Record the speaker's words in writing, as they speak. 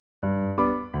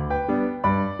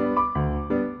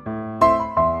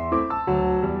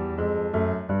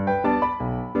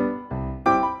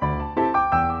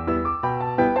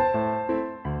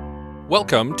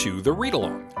Welcome to The Read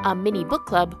Along, a mini book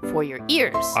club for your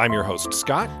ears. I'm your host,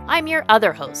 Scott. I'm your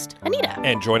other host, Anita.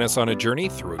 And join us on a journey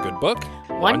through a good book,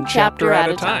 one chapter at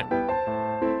a time.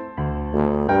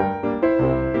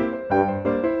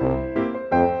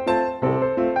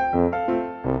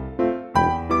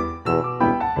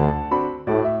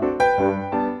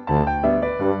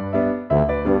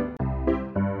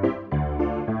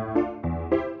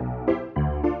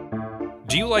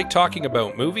 Do you like talking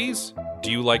about movies?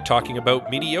 Do you like talking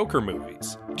about mediocre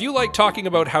movies? Do you like talking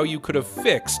about how you could have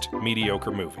fixed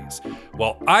mediocre movies?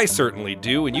 Well, I certainly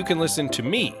do, and you can listen to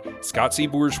me, Scott C.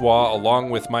 Bourgeois, along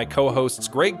with my co-hosts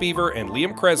Greg Beaver and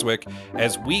Liam Creswick,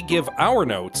 as we give our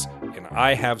notes, and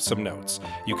I have some notes.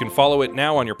 You can follow it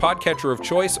now on your podcatcher of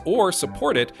choice, or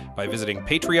support it by visiting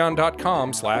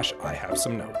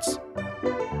patreon.com/IHaveSomeNotes.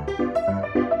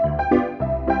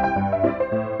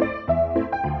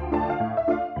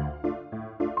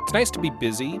 It's nice to be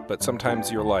busy, but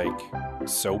sometimes you're like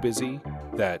so busy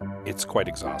that it's quite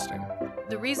exhausting.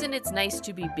 The reason it's nice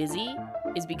to be busy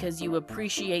is because you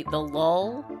appreciate the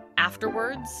lull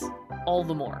afterwards all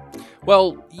the more.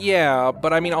 Well, yeah,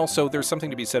 but I mean also there's something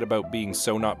to be said about being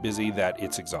so not busy that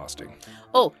it's exhausting.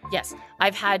 Oh, yes.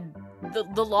 I've had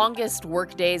the longest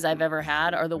work days I've ever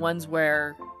had are the ones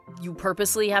where you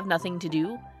purposely have nothing to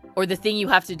do, or the thing you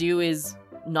have to do is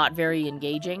not very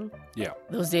engaging. Yeah.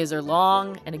 Those days are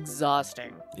long and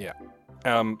exhausting. Yeah.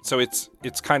 So it's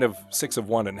kind of 6 of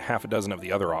one and half a dozen of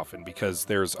the other often, because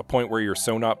there's a point where you're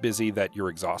so not busy that you're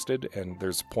exhausted, and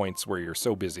there's points where you're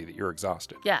so busy that you're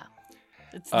exhausted. Yeah.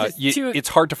 It's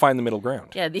hard to find the middle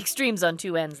ground. Yeah, the extremes on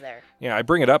two ends there. Yeah, I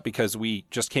bring it up because we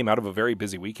just came out of a very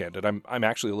busy weekend, and I'm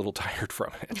actually a little tired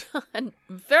from it. And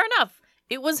fair enough.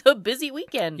 It was a busy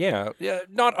weekend. Yeah,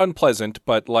 not unpleasant,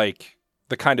 but like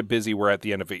the kind of busy where at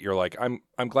the end of it you're like, I'm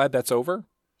glad that's over.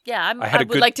 Yeah, I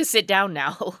would like to sit down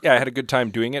now. Yeah, I had a good time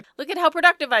doing it. Look at how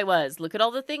productive I was. Look at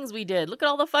all the things we did. Look at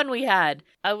all the fun we had.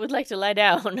 I would like to lie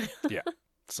down. Yeah.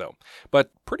 So,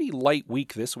 but pretty light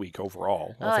week this week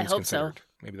overall, all things I hope considered. so.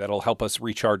 Maybe that'll help us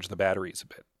recharge the batteries a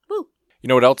bit. Woo. You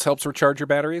know what else helps recharge your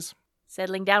batteries?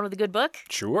 Settling down with a good book?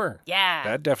 Sure. Yeah.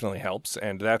 That definitely helps,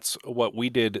 and that's what we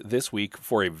did this week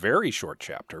for a very short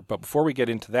chapter. But before we get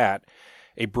into that,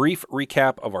 a brief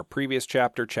recap of our previous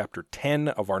chapter, chapter 10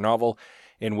 of our novel,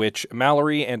 in which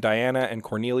Mallory and Diana and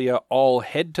Cornelia all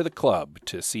head to the club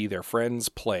to see their friends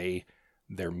play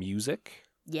their music.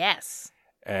 Yes.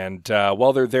 And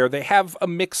while they're there, they have a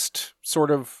mixed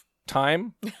sort of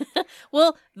time.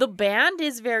 Well, the band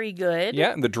is very good.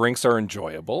 Yeah, and the drinks are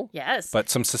enjoyable. Yes. But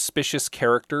some suspicious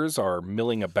characters are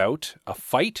milling about. A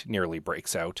fight nearly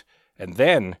breaks out. And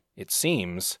then, it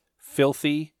seems,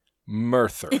 filthy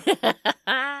murder.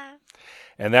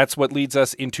 And that's what leads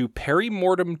us into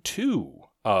Perimortem 2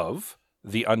 of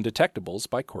The Undetectables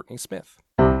by Courtney Smith.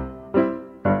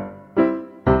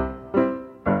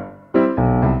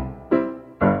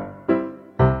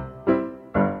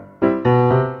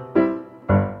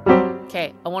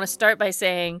 Okay, I want to start by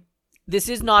saying this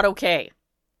is not okay.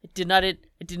 I did not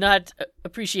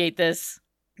appreciate this.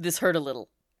 This hurt a little.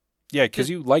 Yeah, because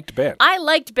you liked Ben. I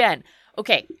liked Ben.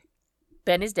 Okay,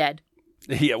 Ben is dead.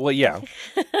 Yeah, well, yeah.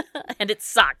 And it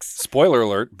sucks. Spoiler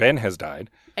alert, Ben has died.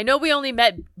 I know we only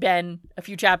met Ben a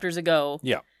few chapters ago.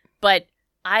 Yeah. But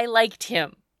I liked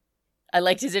him. I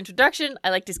liked his introduction.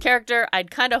 I liked his character. I'd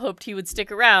kind of hoped he would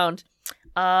stick around.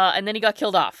 And then he got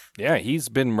killed off. Yeah, he's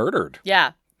been murdered.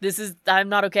 Yeah. I'm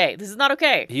not okay. This is not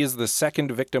okay. He is the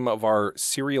second victim of our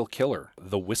serial killer,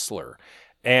 the Whistler.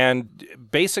 And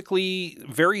basically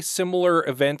very similar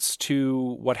events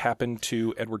to what happened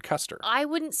to Edward Custer. I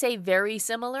wouldn't say very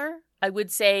similar. I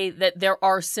would say that there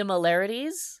are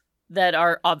similarities that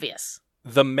are obvious.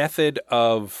 The method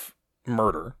of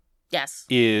murder, yes,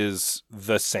 is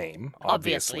the same,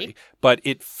 obviously. But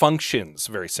it functions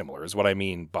very similar, is what I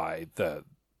mean by the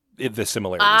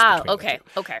similarities between the two.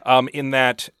 Okay. In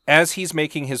that, as he's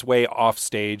making his way off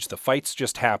stage, the fights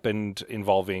just happened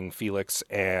involving Felix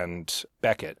and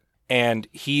Beckett. And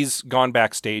he's gone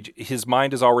backstage. His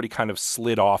mind has already kind of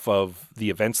slid off of the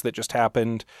events that just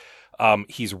happened.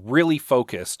 He's really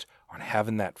focused on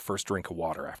having that first drink of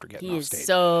water after getting off stage. He is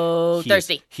so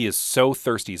thirsty. He is so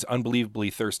thirsty. He's unbelievably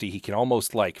thirsty. He can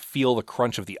almost like feel the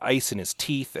crunch of the ice in his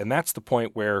teeth. And that's the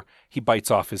point where he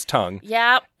bites off his tongue.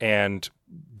 Yep. And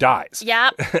dies.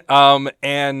 Yep.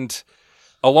 And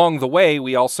along the way,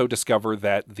 we also discover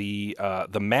that the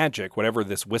magic, whatever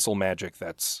this whistle magic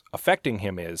that's affecting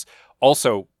him is,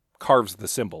 also carves the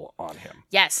symbol on him.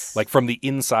 Yes. Like from the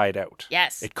inside out.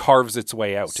 Yes. It carves its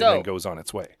way out and then goes on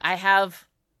its way. I have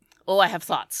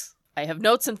thoughts. I have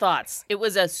notes and thoughts. It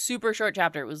was a super short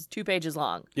chapter. It was 2 pages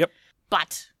long. Yep.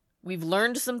 But We've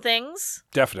learned some things,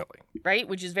 Definitely. right?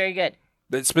 Which is very good.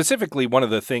 But specifically, one of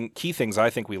the key things I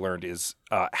think we learned is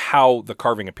how the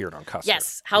carving appeared on Custer.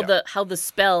 Yes, how the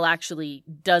spell actually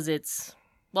does its,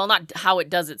 well, not how it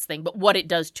does its thing, but what it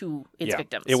does to its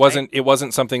victims. It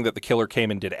wasn't something that the killer came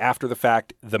and did after the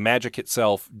fact. The magic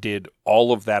itself did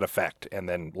all of that effect and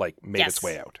then made its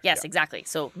way out. Yes, exactly.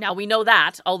 So now we know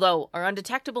that, although our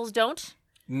undetectables don't.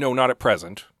 No, not at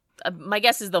present. My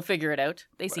guess is they'll figure it out.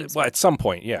 They seem well, at some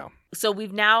point, yeah. So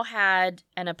we've now had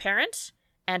an apparent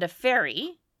and a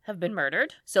fairy have been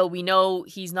murdered. So we know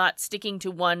he's not sticking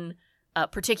to one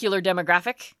particular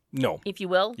demographic. No. If you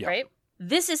will, yeah. Right?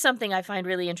 This is something I find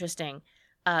really interesting.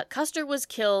 Custer was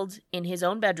killed in his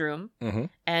own bedroom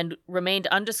and remained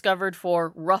undiscovered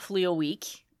for roughly a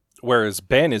week. Whereas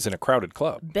Ben is in a crowded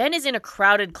club. Ben is in a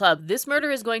crowded club. This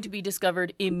murder is going to be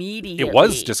discovered immediately. It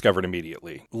was discovered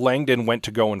immediately. Langdon went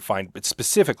to go and find, but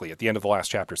specifically at the end of the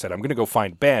last chapter said, I'm going to go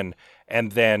find Ben.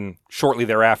 And then shortly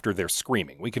thereafter, they're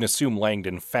screaming. We can assume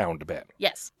Langdon found Ben.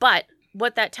 Yes. But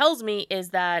what that tells me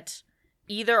is that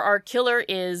either our killer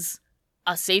is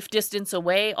a safe distance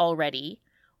away already,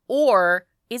 or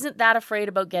isn't that afraid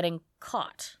about getting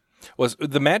caught. Well,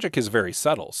 the magic is very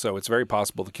subtle, so it's very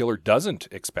possible the killer doesn't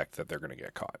expect that they're going to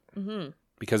get caught. Mm-hmm.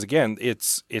 Because again,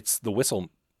 it's the whistle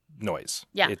noise.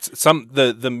 Yeah, it's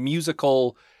the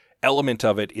musical element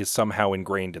of it is somehow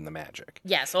ingrained in the magic.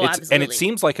 Yes, absolutely. And it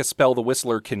seems like a spell the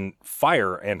whistler can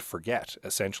fire and forget,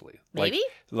 essentially. Maybe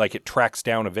like it tracks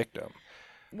down a victim.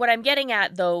 What I'm getting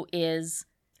at though is,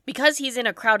 because he's in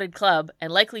a crowded club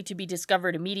and likely to be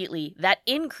discovered immediately, that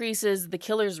increases the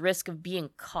killer's risk of being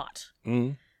caught.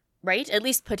 Mm. Right? At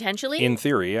least potentially. In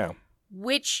theory, yeah.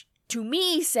 Which, to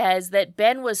me, says that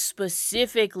Ben was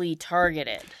specifically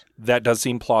targeted. That does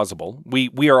seem plausible. We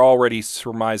are already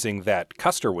surmising that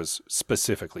Custer was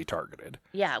specifically targeted.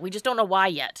 Yeah, we just don't know why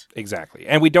yet. Exactly.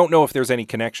 And we don't know if there's any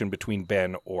connection between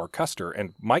Ben or Custer.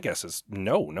 And my guess is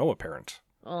no apparent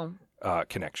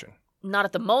connection. Not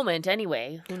at the moment,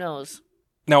 anyway. Who knows?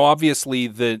 Now, obviously,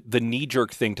 the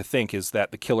knee-jerk thing to think is that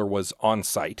the killer was on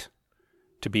site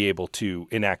to be able to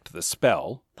enact the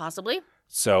spell. Possibly.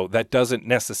 So that doesn't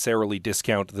necessarily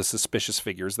discount the suspicious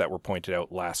figures that were pointed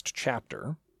out last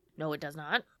chapter. No, it does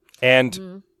not.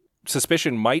 And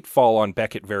suspicion might fall on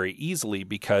Beckett very easily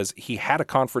because he had a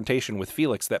confrontation with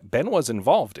Felix that Ben was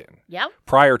involved in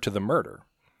prior to the murder.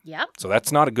 Yep. So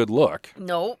that's not a good look.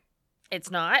 No, it's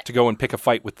not. To go and pick a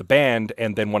fight with the band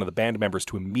and then one of the band members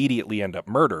to immediately end up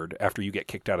murdered after you get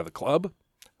kicked out of the club.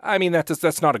 I mean,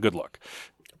 that's not a good look.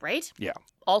 Right? Yeah.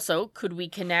 Also, could we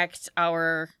connect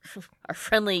our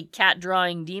friendly cat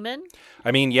drawing demon?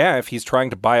 I mean, yeah, if he's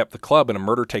trying to buy up the club and a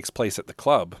murder takes place at the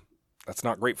club, that's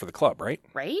not great for the club, right?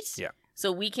 Right? Yeah.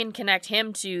 So we can connect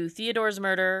him to Theodore's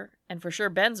murder and for sure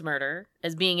Ben's murder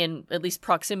as being in at least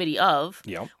proximity of.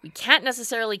 Yeah. We can't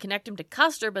necessarily connect him to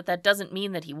Custer, but that doesn't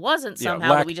mean that he wasn't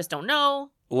somehow, that we just don't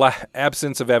know.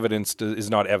 Absence of evidence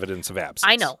is not evidence of absence.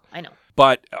 I know.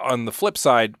 But on the flip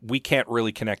side, we can't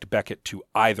really connect Beckett to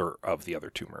either of the other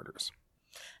two murders.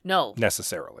 No.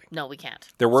 Necessarily. No, we can't.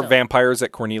 There were vampires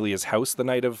at Cornelia's house the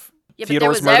night of Theodore's murder.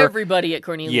 But there was everybody at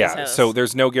Cornelia's house. So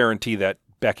there's no guarantee that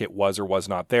Beckett was or was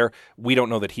not there. We don't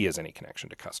know that he has any connection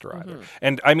to Custer either. Mm-hmm.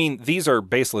 And I mean, these are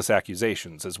baseless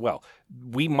accusations as well.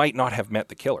 We might not have met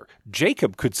the killer.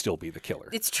 Jacob could still be the killer.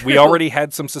 It's true. We already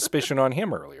had some suspicion on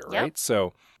him earlier, right?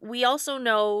 So we also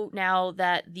know now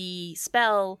that the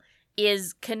spell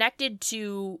is connected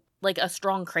to like a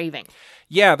strong craving.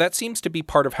 Yeah, that seems to be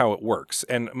part of how it works.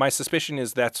 And my suspicion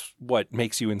is that's what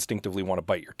makes you instinctively want to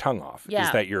bite your tongue off. Yeah.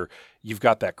 Is that you've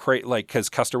got that because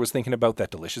Custer was thinking about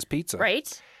that delicious pizza.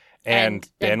 Right. And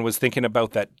Ben was thinking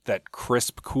about that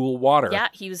crisp, cool water. Yeah,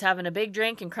 he was having a big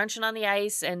drink and crunching on the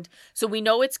ice. And so we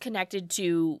know it's connected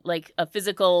to like a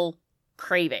physical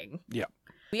craving. Yeah.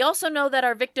 We also know that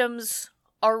our victims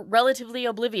are relatively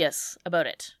oblivious about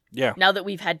it. Yeah. Now that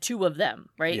we've had two of them,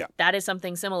 right? Yeah. That is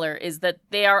something similar, is that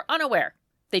they are unaware.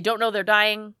 They don't know they're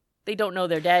dying. They don't know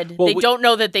they're dead. Well, they don't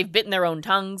know that they've bitten their own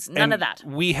tongues. None of that.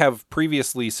 We have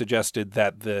previously suggested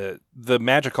that the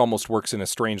magic almost works in a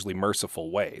strangely merciful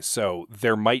way. So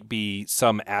there might be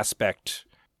some aspect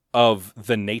of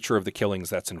the nature of the killings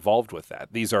that's involved with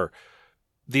that. These are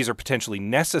potentially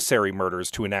necessary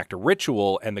murders to enact a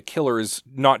ritual, and the killer is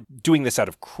not doing this out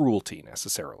of cruelty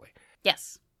necessarily.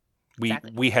 Yes.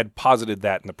 Exactly. We had posited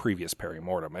that in the previous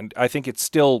Perimortem, and I think it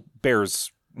still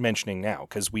bears mentioning now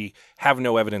because we have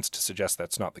no evidence to suggest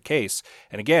that's not the case.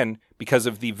 And again, because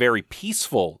of the very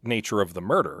peaceful nature of the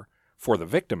murder, for the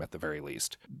victim at the very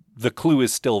least, the clue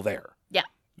is still there. Yeah.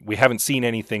 We haven't seen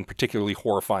anything particularly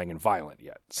horrifying and violent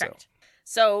yet. Correct.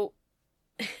 So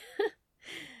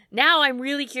Now I'm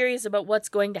really curious about what's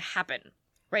going to happen,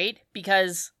 right?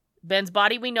 Because Ben's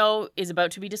body, we know, is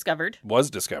about to be discovered. Was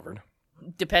discovered.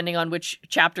 Depending on which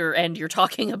chapter end you're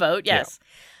talking about, yes.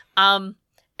 Yeah.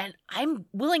 And I'm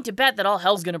willing to bet that all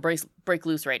hell's going to break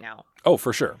loose right now. Oh,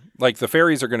 for sure. Like, the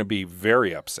fairies are going to be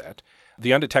very upset.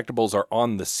 The Undetectables are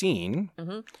on the scene.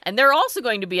 Mm-hmm. And they're also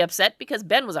going to be upset because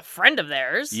Ben was a friend of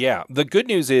theirs. Yeah. The good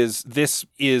news is this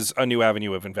is a new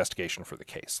avenue of investigation for the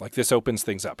case. Like, this opens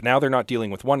things up. Now they're not dealing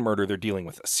with one murder, they're dealing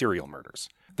with serial murders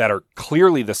that are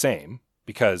clearly the same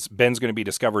because Ben's going to be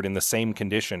discovered in the same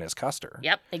condition as Custer.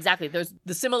 Yep, exactly.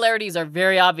 The similarities are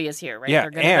very obvious here, right? Yeah,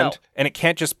 and it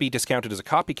can't just be discounted as a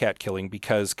copycat killing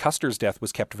because Custer's death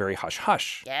was kept very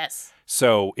hush-hush. Yes.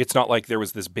 So it's not like there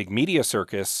was this big media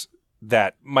circus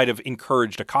that might have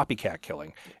encouraged a copycat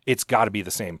killing. It's got to be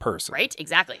the same person. Right,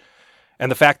 exactly.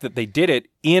 And the fact that they did it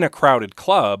in a crowded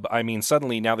club, I mean,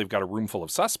 suddenly now they've got a room full of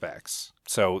suspects.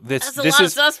 So this is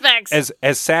of suspects.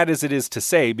 As sad as it is to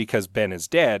say, because Ben is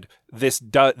dead, this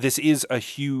is a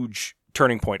huge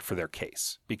turning point for their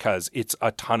case because it's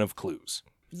a ton of clues.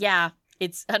 Yeah,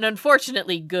 it's an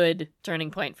unfortunately good turning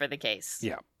point for the case.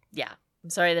 Yeah. Yeah. I'm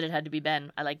sorry that it had to be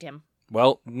Ben. I liked him.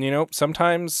 Well,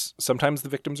 sometimes the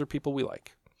victims are people we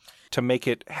like to make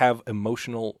it have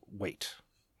emotional weight.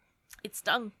 It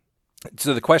stung.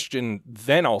 So the question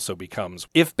then also becomes,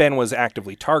 if Ben was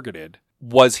actively targeted,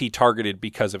 was he targeted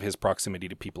because of his proximity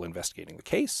to people investigating the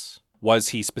case? Was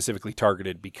he specifically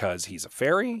targeted because he's a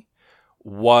fairy?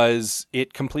 Was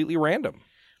it completely random?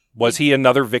 Was he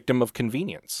another victim of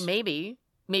convenience? Maybe.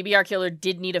 Maybe our killer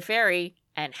did need a fairy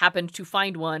and happened to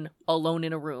find one alone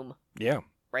in a room. Yeah.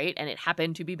 Right? And it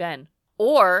happened to be Ben.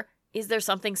 Or is there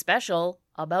something special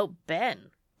about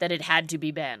Ben that it had to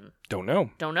be Ben? Don't know.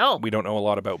 We don't know a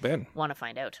lot about Ben. Want to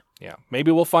find out. Yeah. Maybe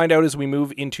we'll find out as we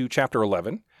move into chapter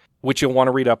 11, which you'll want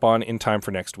to read up on in time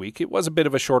for next week. It was a bit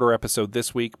of a shorter episode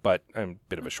this week, but a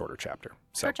bit of a shorter chapter.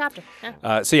 Short chapter,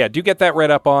 yeah. So do get that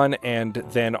read up on, and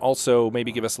then also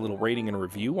maybe give us a little rating and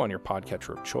review on your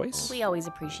podcatcher of choice. We always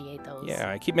appreciate those.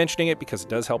 Yeah, I keep mentioning it because it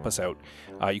does help us out.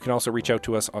 You can also reach out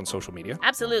to us on social media.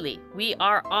 Absolutely. We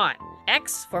are on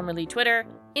X, formerly Twitter,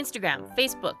 Instagram,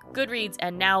 Facebook, Goodreads,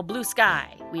 and now Blue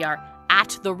Sky. We are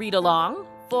at The Read Along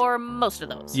for most of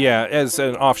those. Yeah, as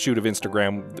an offshoot of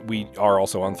Instagram, we are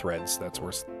also on Threads. That's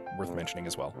worth mentioning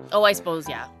as well. Oh, I suppose,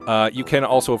 yeah. You can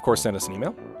also, of course, send us an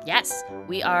email. Yes,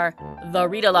 we are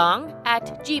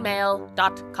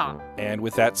thereadalong@gmail.com. And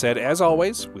with that said, as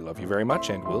always, we love you very much,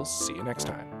 and we'll see you next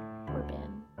time. Poor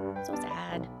Ben. So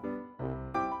sad.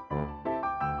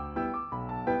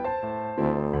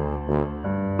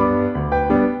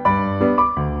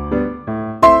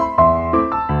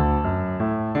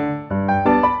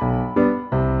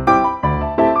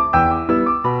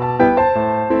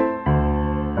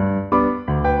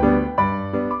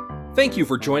 Thank you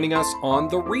for joining us on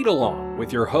The Read Along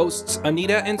with your hosts,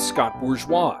 Anita and Scott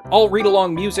Bourgeois. All Read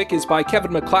Along music is by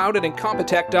Kevin MacLeod at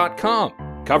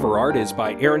Incompetech.com. Cover art is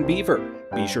by Aaron Beaver.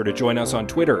 Be sure to join us on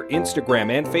Twitter,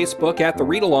 Instagram, and Facebook at The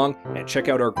Read Along, and check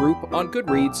out our group on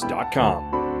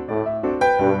Goodreads.com.